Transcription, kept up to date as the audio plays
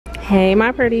Hey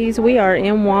my pretties, we are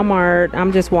in Walmart.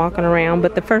 I'm just walking around,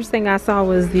 but the first thing I saw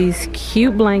was these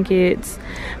cute blankets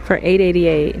for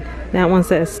 $8.88. That one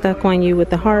says stuck on you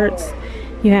with the hearts.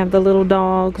 You have the little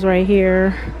dogs right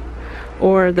here,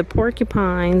 or the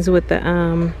porcupines with the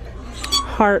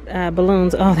heart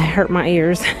balloons. Oh, they hurt my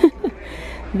ears.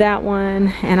 That one,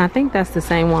 and I think that's the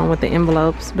same one with the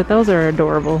envelopes, but those are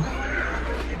adorable.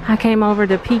 I came over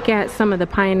to peek at some of the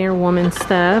Pioneer Woman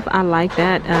stuff. I like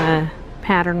that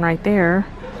pattern right there.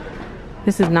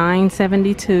 This is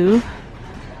 $9.72,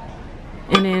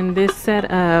 and then this set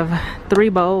of 3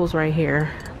 bowls right here.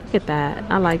 Look at that.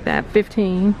 I like that.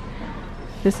 $15.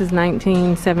 This is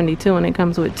 $19.72, and it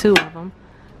comes with 2 of them.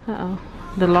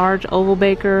 The large oval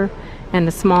baker and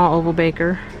the small oval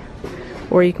baker.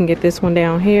 Or you can get this one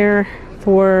down here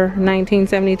for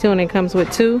 $19.72, and it comes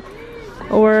with 2.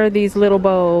 Or these little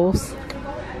bowls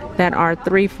that are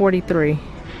 $3.43.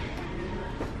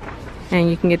 And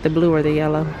you can get the blue or the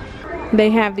yellow.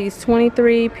 They have these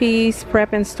 23-piece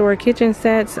prep and store kitchen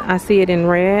sets. I see it in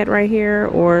red right here,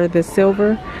 or the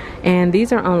silver, and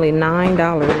these are only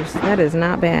 $9. That is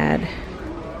not bad.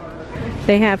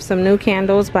 They have some new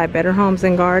candles by Better Homes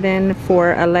and Garden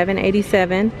for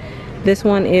 $11.87. This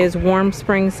one is Warm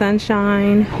Spring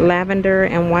Sunshine, Lavender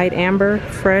and White Amber,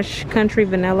 Fresh Country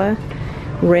Vanilla,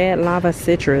 Red Lava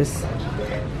Citrus.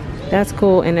 That's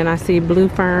cool. And then I see Blue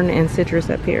Fern and Citrus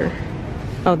up here.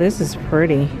 Oh, this is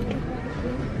pretty.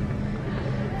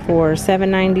 For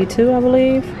 $7.92, I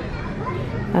believe.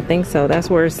 I think so. That's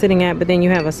where it's sitting at, but then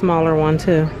you have a smaller one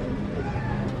too.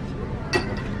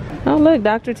 Oh look,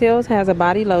 Dr. Teal's has a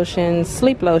body lotion,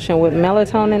 sleep lotion with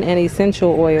melatonin and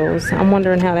essential oils. I'm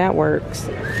wondering how that works.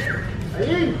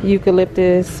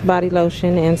 Eucalyptus body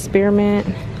lotion and spearmint,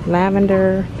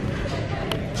 lavender.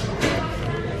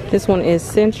 This one is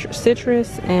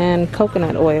citrus and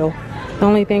coconut oil. The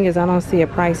only thing is I don't see a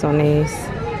price on these.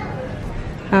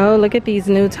 Oh, look at these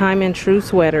new Time and True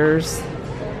sweaters.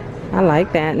 I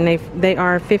like that, and they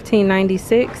are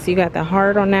 $15.96. You got the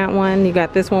heart on that one. You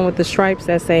got this one with the stripes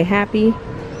that say happy.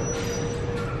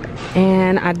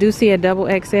 And I do see a double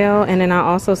XL, and then I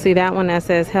also see that one that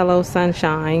says hello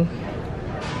sunshine.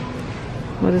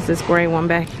 What is this gray one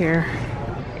back here?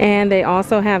 And they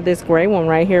also have this gray one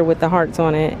right here with the hearts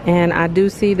on it. And I do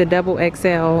see the double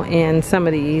XL in some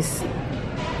of these.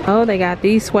 Oh, they got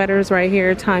these sweaters right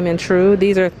here, Time and True.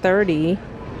 These are $30.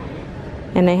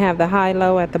 And they have the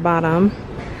high-low at the bottom.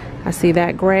 I see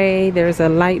that gray. There's a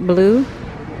light blue.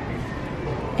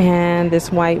 And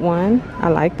this white one. I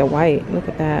like the white. Look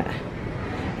at that.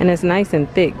 And it's nice and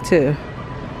thick too.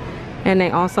 And they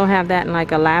also have that in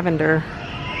like a lavender.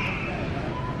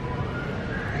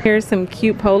 Here's some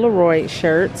cute Polaroid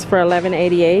shirts for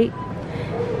 $11.88.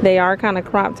 They are kind of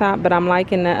crop top, but I'm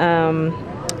liking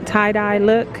the tie-dye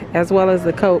look as well as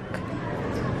the Coke.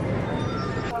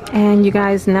 And you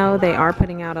guys know they are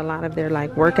putting out a lot of their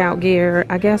like workout gear.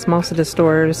 I guess most of the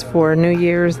stores for New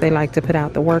Year's, they like to put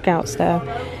out the workout stuff.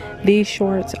 These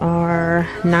shorts are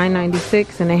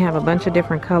 $9.96, and they have a bunch of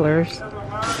different colors.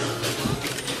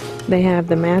 They have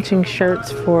the matching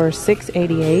shirts for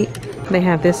 $6.88. They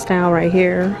have this style right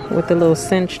here with the little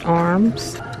cinched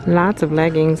arms. Lots of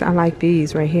leggings. I like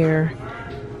these right here.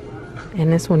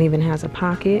 And this one even has a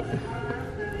pocket.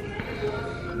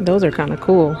 Those are kind of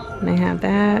cool. They have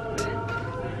that.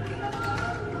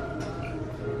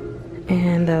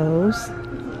 And those.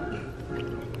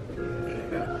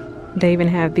 They even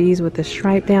have these with the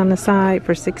stripe down the side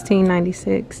for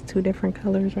 $16.96. 2 different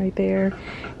colors right there.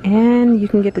 And you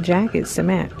can get the jackets to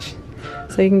match.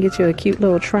 So you can get you a cute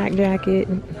little track jacket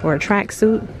or a track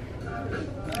suit.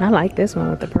 I like this one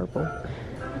with the purple.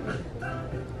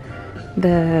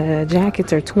 The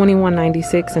jackets are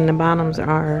 $21.96 and the bottoms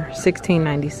are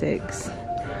 $16.96.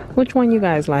 Which one you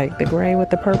guys like? The gray with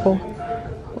the purple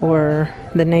or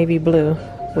the navy blue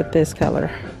with this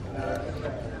color?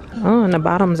 Oh, and the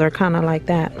bottoms are kind of like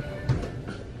that.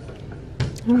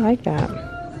 I like that.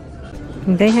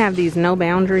 They have these No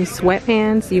Boundary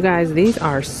sweatpants. You guys, these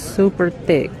are super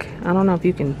thick. I don't know if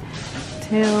you can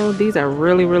tell. These are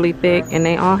really, really thick, and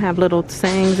they all have little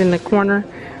sayings in the corner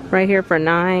right here for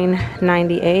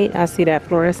 $9.98. I see that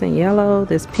fluorescent yellow,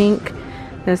 this pink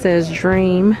that says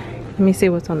dream. Let me see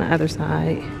what's on the other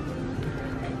side.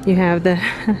 You have the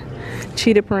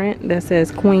cheetah print that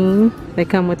says queen. They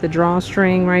come with the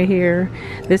drawstring right here.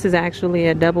 This is actually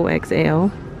a double XL.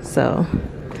 So,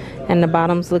 and the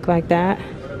bottoms look like that.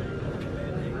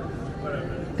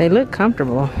 They look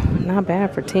comfortable. Not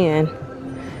bad for $10.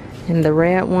 And the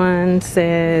red one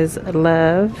says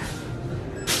love.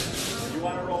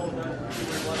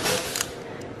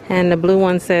 And the blue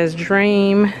one says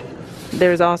dream.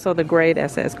 There's also the gray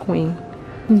that says Queen.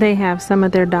 They have some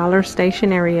of their dollar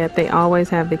stationery up. They always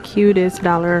have the cutest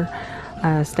dollar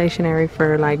stationery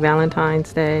for like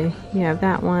Valentine's Day. You have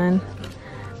that one.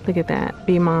 Look at that.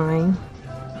 Be Mine.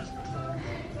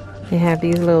 They have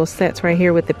these little sets right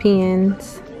here with the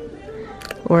pens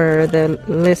or the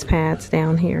list pads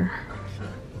down here.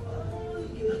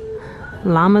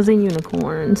 Llamas and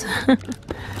unicorns.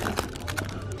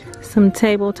 Some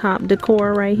tabletop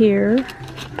decor right here.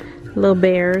 Little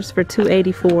bears for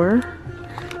 $2.84.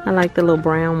 I like the little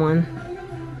brown one.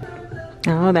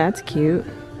 Oh, that's cute.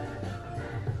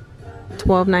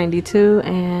 $12.92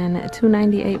 and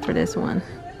 $2.98 for this one.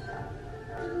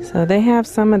 So they have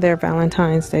some of their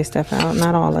Valentine's Day stuff out,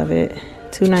 not all of it.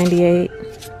 $2.98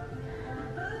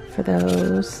 for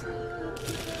those.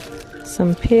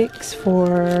 Some picks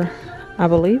for, I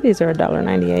believe these are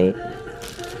 $1.98.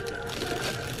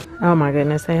 Oh my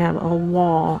goodness, they have a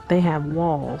wall. They have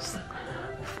walls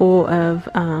full of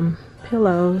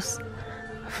pillows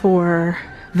for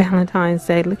Valentine's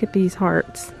Day. Look at these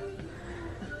hearts.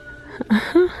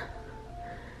 Oh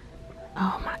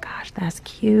my gosh, that's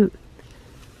cute.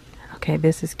 Okay,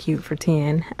 this is cute for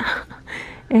 10.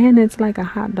 And it's like a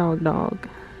hot dog.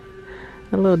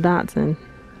 A little Dotson.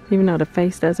 Even though the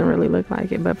face doesn't really look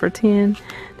like it. But for 10,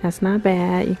 that's not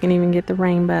bad. You can even get the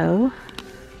rainbow.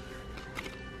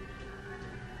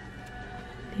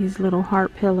 These little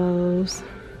heart pillows.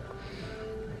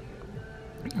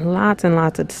 Lots and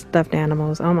lots of stuffed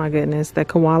animals. Oh my goodness. The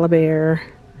koala bear.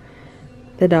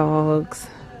 The dogs.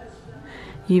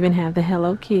 You even have the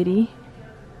Hello Kitty.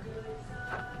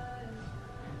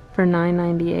 For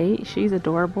 $9.98. She's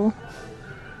adorable.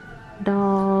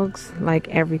 Dogs, like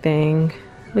everything.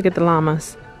 Look at the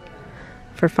llamas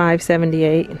for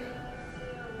 $5.78.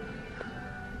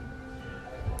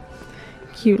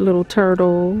 Cute little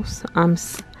turtles. I'm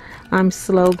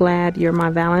so glad you're my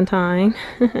Valentine.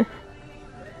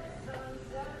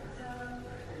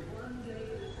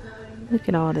 Look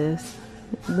at all this.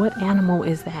 What animal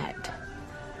is that?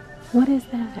 What is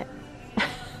that?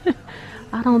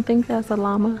 I don't think that's a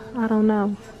llama. I don't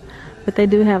know. But they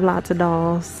do have lots of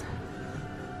dolls.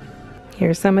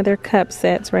 Here's some of their cup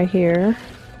sets right here.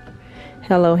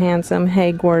 Hello, handsome.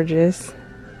 Hey, gorgeous.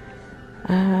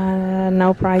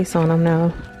 No price on them,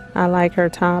 no. I like her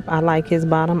top. I like his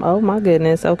bottom. Oh, my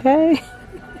goodness. Okay.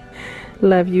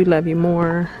 Love you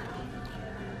more.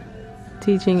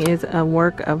 Teaching is a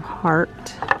work of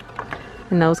heart.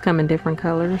 And those come in different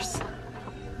colors.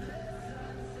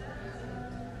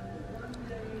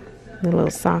 The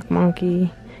little sock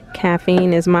monkey.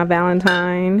 Caffeine is my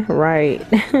Valentine. Right.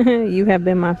 You have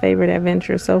been my favorite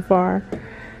adventure so far.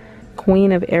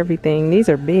 Queen of everything. These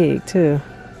are big too.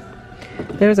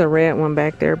 There's a red one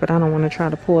back there, but I don't want to try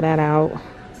to pull that out.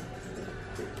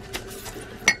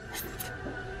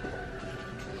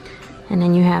 And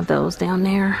then you have those down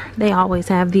there. They always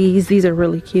have these. These are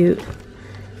really cute.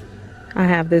 I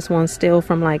have this one still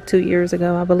from like 2 years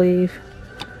ago, I believe.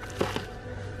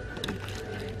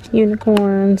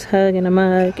 Unicorns, hug in a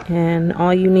mug, and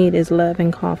all you need is love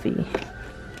and coffee.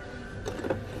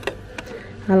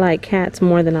 I like cats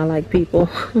more than I like people.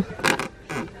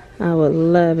 I would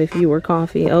love if you were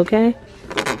coffee, okay?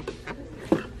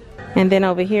 And then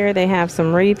over here they have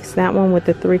some wreaths. That one with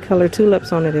the 3 color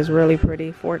tulips on it is really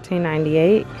pretty.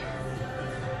 $14.98.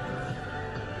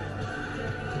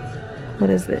 What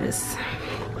is this?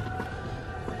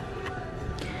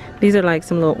 These are like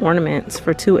some little ornaments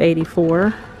for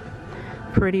 $2.84.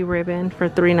 Pretty ribbon for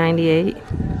 $3.98.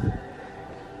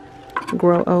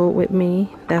 Grow Old With Me,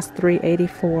 that's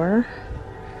 $3.84.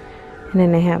 And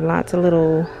then they have lots of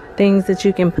little things that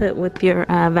you can put with your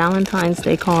Valentine's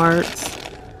Day cards.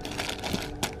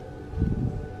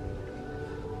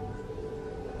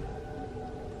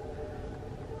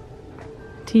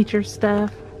 Teacher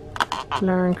stuff.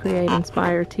 Learn, create,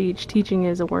 inspire, teach. Teaching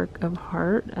is a work of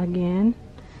heart again.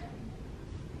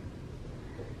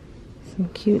 Some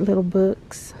cute little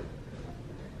books.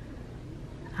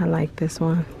 I like this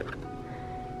one.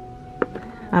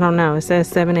 I don't know. It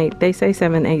says 7/8. They say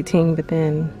 7/18, but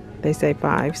then they say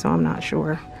 5, so I'm not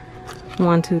sure.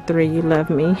 1, 2, 3. You love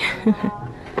me.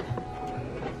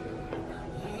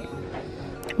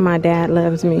 My dad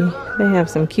loves me. They have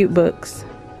some cute books.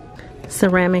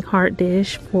 Ceramic heart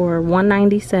dish for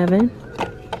 $1.97.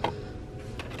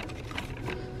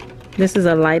 This is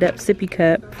a light up sippy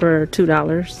cup for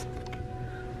 $2.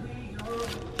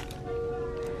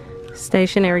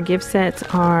 Stationary gift sets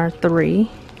are $3.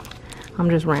 I'm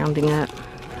just rounding up.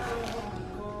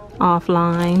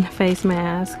 Offline face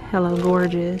mask. Hello,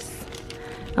 gorgeous.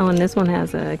 Oh, and this one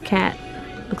has a cat.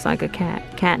 Looks like a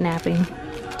cat. Cat napping.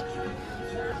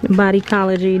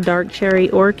 Bodycology Dark Cherry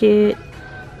Orchid,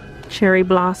 Cherry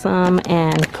Blossom,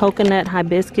 and Coconut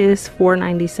Hibiscus,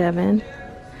 $4.97.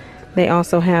 They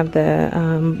also have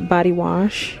the body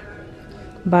wash,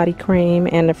 body cream,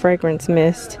 and the fragrance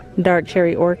mist. Dark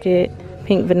Cherry Orchid,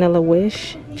 Pink Vanilla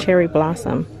Wish, Cherry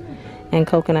Blossom, and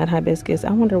Coconut Hibiscus.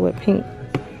 I wonder what Pink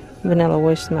Vanilla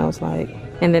Wish smells like.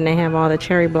 And then they have all the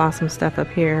Cherry Blossom stuff up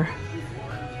here.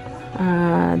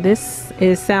 This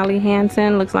is Sally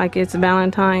Hansen. Looks like it's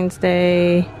Valentine's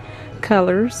Day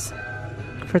colors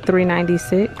for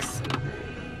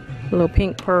 $3.96. Little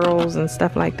pink pearls and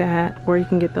stuff like that, or you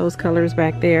can get those colors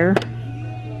back there.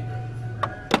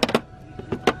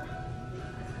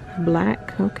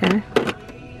 Black, okay.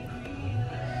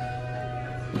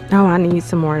 Oh, I need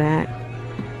some more of that.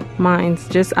 I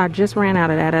just ran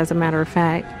out of that, as a matter of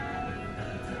fact.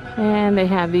 And they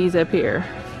have these up here.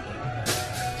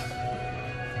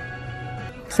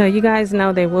 So you guys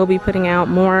know they will be putting out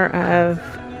more of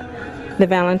the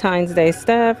Valentine's Day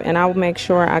stuff, and I will make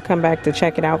sure I come back to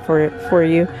check it out for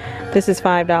you. This is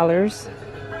 $5.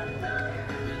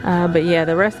 But yeah,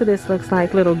 the rest of this looks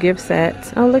like little gift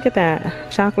sets. Oh, look at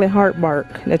that. Chocolate heart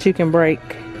bark that you can break.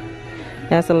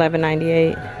 That's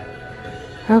 $11.98.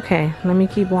 Okay, let me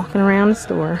keep walking around the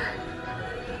store.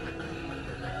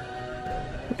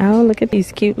 Oh, look at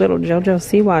these cute little JoJo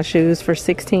Siwa shoes for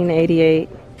 $16.88.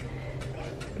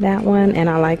 That one, and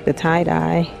I like the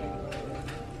tie-dye.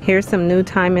 Here's some new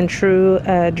Time and True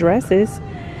dresses.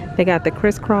 They got the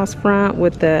crisscross front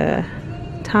with the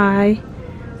tie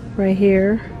right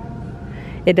here.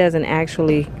 It doesn't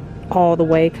actually all the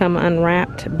way come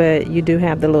unwrapped, but you do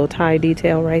have the little tie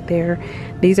detail right there.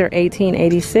 These are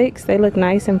 $18.86. They look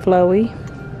nice and flowy.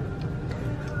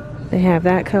 They have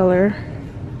that color.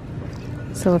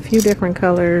 So a few different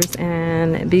colors,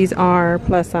 and these are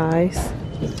plus size.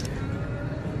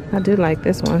 I do like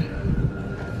this one.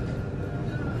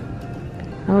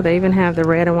 Oh, they even have the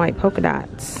red and white polka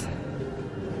dots.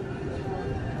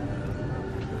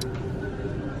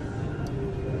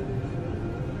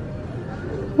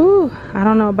 Ooh, I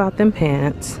don't know about them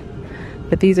pants,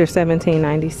 but these are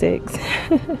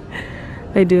 $17.96.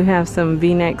 They do have some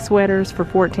V-neck sweaters for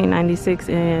 $14.96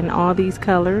 in all these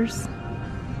colors.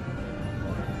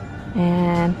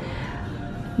 And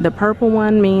the purple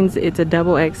one means it's a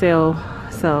double XL,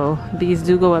 so these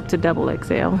do go up to double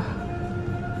XL.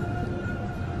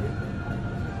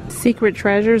 Secret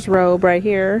Treasures robe right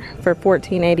here for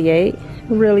 $14.88.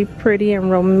 Really pretty and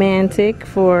romantic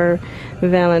for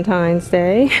Valentine's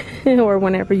Day or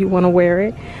whenever you want to wear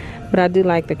it. But I do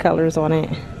like the colors on it.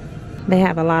 They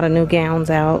have a lot of new gowns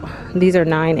out. These are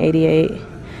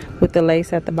 $9.88 with the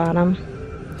lace at the bottom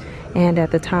and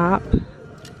at the top.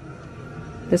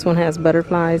 This one has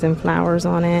butterflies and flowers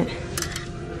on it.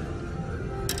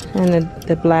 And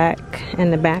the black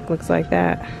and the back looks like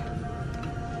that.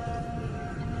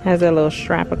 Has a little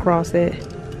strap across it.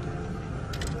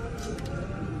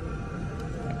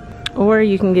 Or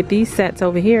you can get these sets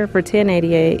over here for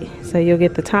 $10.88. So you'll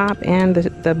get the top and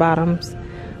the bottoms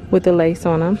with the lace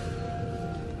on them.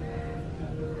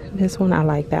 This one, I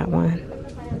like that one.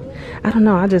 I don't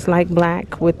know, I just like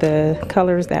black with the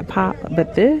colors that pop.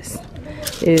 But this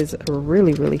is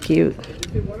really, really cute.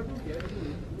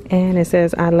 And it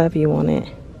says I love you on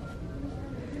it.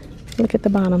 Look at the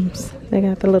bottoms. They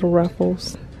got the little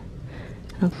ruffles.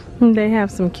 They have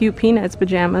some cute Peanuts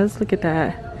pajamas. Look at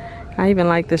that. I even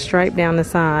like the stripe down the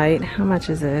side. How much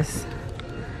is this?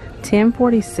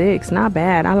 $10.46. Not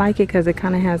bad. I like it because it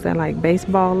kind of has that like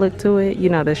baseball look to it. You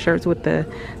know, the shirts with the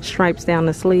stripes down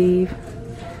the sleeve.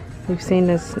 We've seen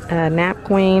this Nap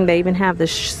Queen. They even have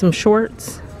some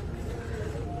shorts.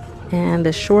 And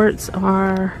the shorts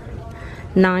are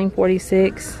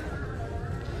 $9.46.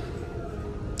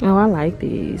 Oh, I like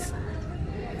these.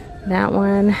 That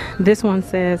one, this one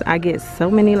says I get so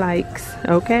many likes.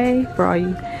 Okay, for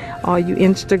all you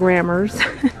Instagrammers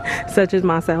such as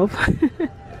myself.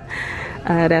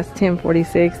 That's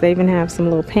 $10.46. They even have some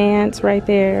little pants right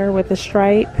there with a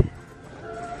stripe.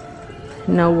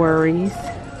 No worries.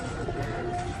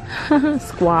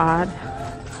 Squad.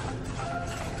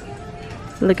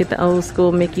 Look at the old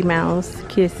school Mickey Mouse.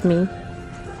 Kiss me.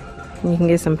 You can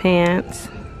get some pants.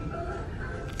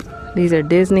 These are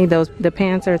Disney. The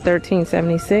pants are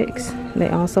 $13.76. They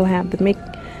also have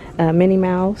the Minnie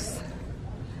Mouse.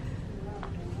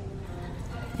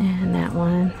 And that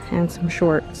one. And some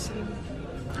shorts.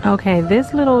 Okay,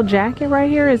 this little jacket right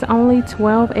here is only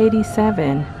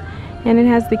 $12.87. And it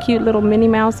has the cute little Minnie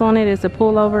Mouse on it. It's a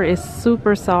pullover. It's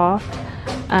super soft.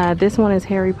 This one is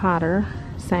Harry Potter.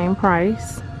 Same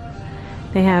price.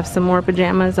 They have some more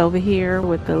pajamas over here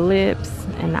with the lips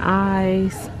and the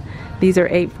eyes. These are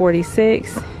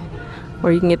 $8.46.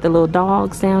 Or you can get the little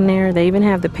dogs down there. They even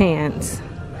have the pants.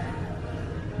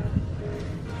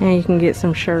 And you can get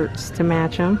some shirts to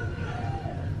match them.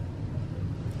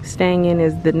 Staying in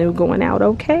is the new going out.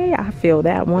 Okay, I feel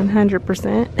that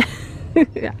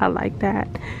 100%. I like that.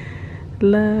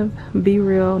 Love, be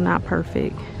real, not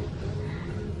perfect.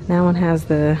 That one has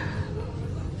the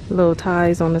little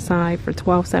ties on the side for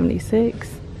 $12.76.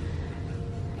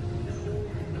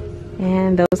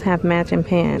 And those have matching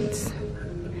pants.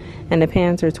 And the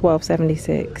pants are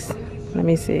 $12.76. Let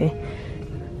me see.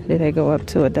 Did they go up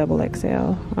to a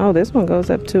XXL? Oh, this one goes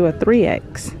up to a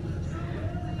 3X.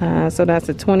 So that's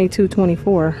a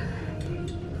 $22.24.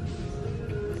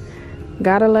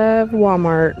 Gotta love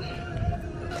Walmart.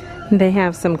 They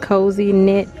have some cozy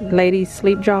knit ladies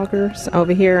sleep joggers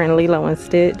over here in Lilo and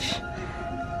Stitch.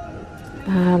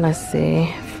 Let's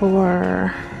see.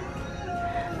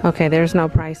 Okay, there's no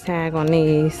price tag on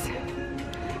these,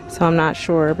 so I'm not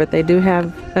sure, but they do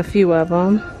have a few of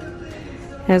them,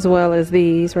 as well as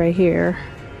these right here.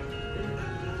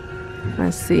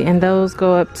 Let's see, and those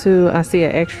go up to, I see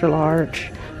an extra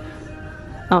large.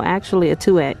 Oh, actually a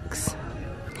 2X.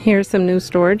 Here's some new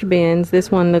storage bins.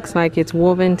 This one looks like it's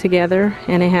woven together,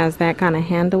 and it has that kind of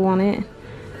handle on it.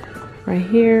 Right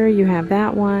here, you have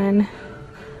that one.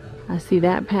 I see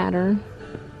that pattern.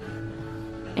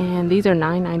 And these are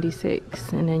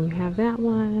 $9.96. And then you have that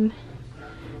one.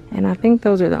 And I think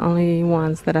those are the only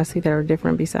ones that I see that are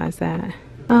different besides that.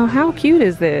 Oh, how cute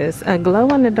is this? A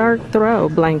glow-in-the-dark throw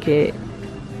blanket.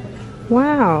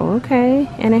 Wow, okay.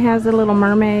 And it has the little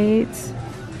mermaids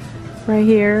right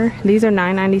here. These are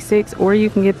 $9.96, or you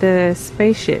can get the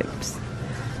spaceships.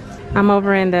 I'm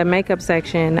over in the makeup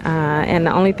section, and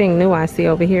the only thing new I see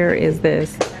over here is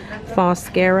this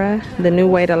Falscara, the new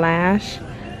way to lash.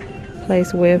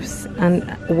 Place wisp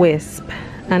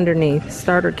underneath.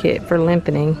 Starter kit for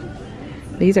lengthening.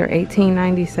 These are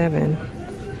 $18.97.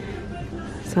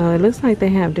 So it looks like they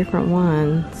have different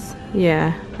ones.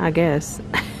 Yeah, I guess.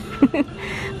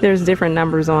 There's different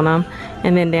numbers on them.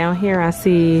 And then down here I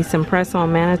see some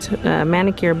press-on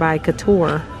manicure by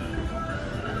Couture.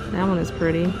 That one is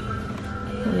pretty.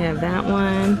 We have that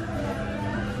one.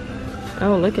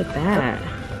 Oh, look at that.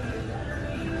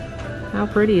 How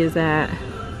pretty is that?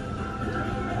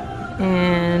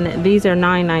 And these are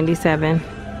 $9.97.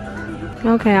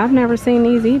 Okay, I've never seen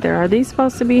these either. Are these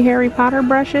supposed to be Harry Potter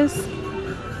brushes?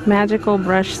 Magical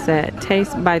brush set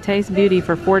by Taste Beauty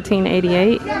for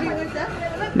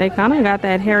 $14.88. They kind of got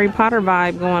that Harry Potter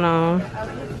vibe going on.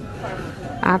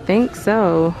 I think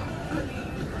so.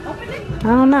 I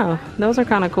don't know. Those are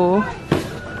kind of cool.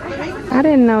 I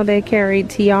didn't know they carried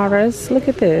tiaras. Look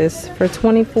at this for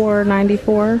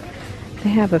 $24.94. They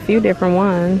have a few different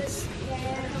ones.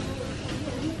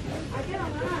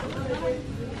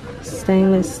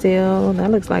 Stainless steel.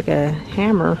 That looks like a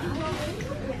hammer,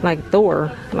 like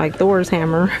Thor's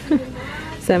hammer.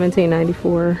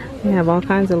 $17.94. They have all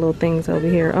kinds of little things over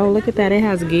here. Oh, look at that. It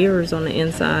has gears on the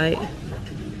inside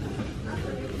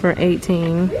for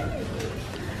 $18.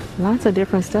 Lots of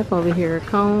different stuff over here.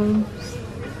 Combs.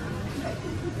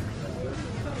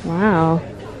 Wow.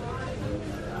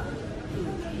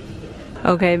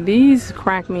 Okay, these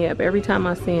crack me up every time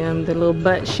I see them. The little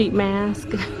butt sheet mask.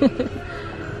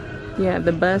 Yeah,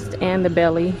 the bust and the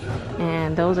belly,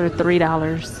 and those are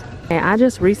 $3. And I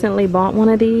just recently bought one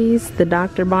of these, the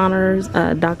Dr.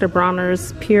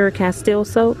 Bronner's Pure Castile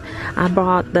soap. I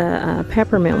bought the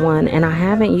peppermint one, and I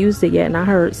haven't used it yet, and I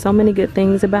heard so many good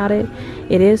things about it.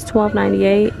 It is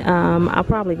 $12.98. I'll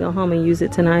probably go home and use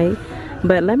it tonight.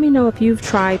 But let me know if you've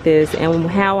tried this and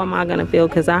how am I gonna feel,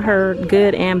 because I heard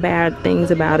good and bad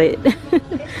things about it.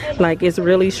 Like, it's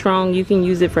really strong. You can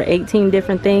use it for 18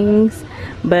 different things,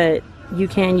 but you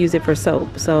can use it for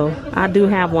soap. So I do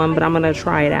have one, but I'm gonna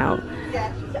try it out.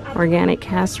 Organic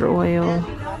castor oil.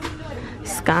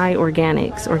 Sky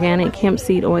Organics, organic hemp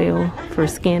seed oil for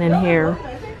skin and hair.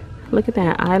 Look at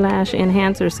that, eyelash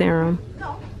enhancer serum.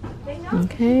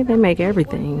 Okay, they make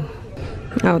everything.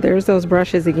 Oh, there's those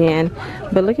brushes again.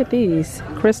 But look at these,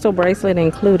 crystal bracelet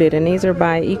included, and these are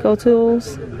by Eco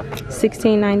Tools,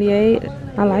 $16.98.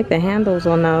 I like the handles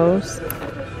on those.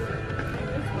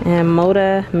 And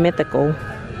Moda Mythical.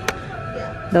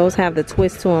 Those have the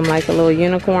twist to them like a little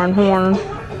unicorn horn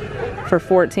for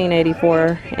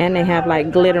 $14.84, and they have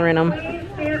like glitter in them.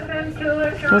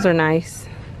 Those are nice.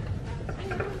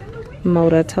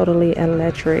 Moda Totally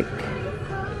Electric,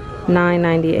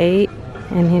 $9.98.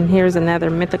 And then here's another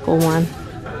mythical one.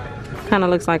 Kind of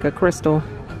looks like a crystal,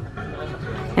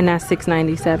 and that's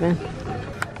 $6.97.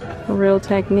 Real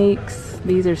Techniques,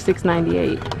 these are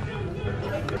 $6.98.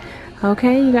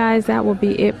 Okay, you guys, that will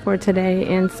be it for today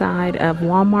inside of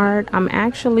Walmart. I'm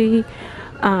actually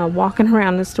walking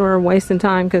around the store wasting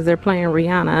time because they're playing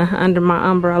Rihanna under my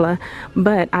umbrella,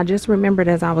 but I just remembered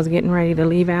as I was getting ready to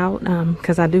leave out,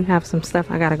 because I do have some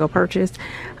stuff I gotta go purchase.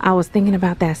 I was thinking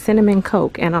about that cinnamon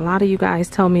Coke, and a lot of you guys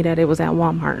told me that it was at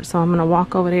Walmart, so I'm gonna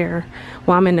walk over there.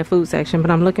 Well, I'm in the food section,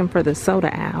 but I'm looking for the soda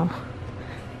owl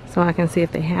so I can see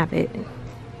if they have it.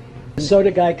 The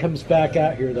soda guy comes back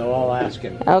out here though, I'll ask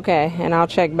him. Okay, and I'll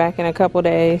check back in a couple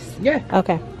days. Yeah.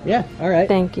 Okay. Yeah, all right.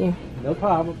 Thank you. No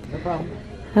problem, no problem.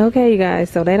 Okay, you guys,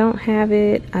 so they don't have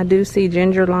it. I do see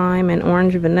ginger lime and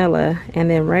orange vanilla and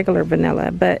then regular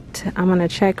vanilla, but I'm gonna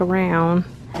check around.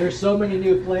 There's so many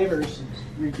new flavors,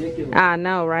 it's ridiculous. I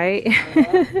know, right?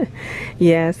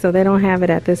 Yeah, so they don't have it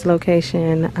at this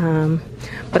location,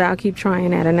 but I'll keep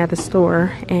trying at another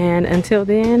store, and until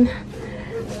then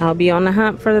I'll be on the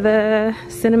hunt for the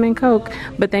cinnamon Coke.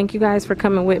 But thank you guys for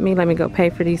coming with me. Let me go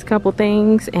pay for these couple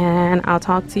things, and I'll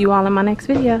talk to you all in my next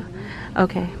video.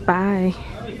 Okay, bye.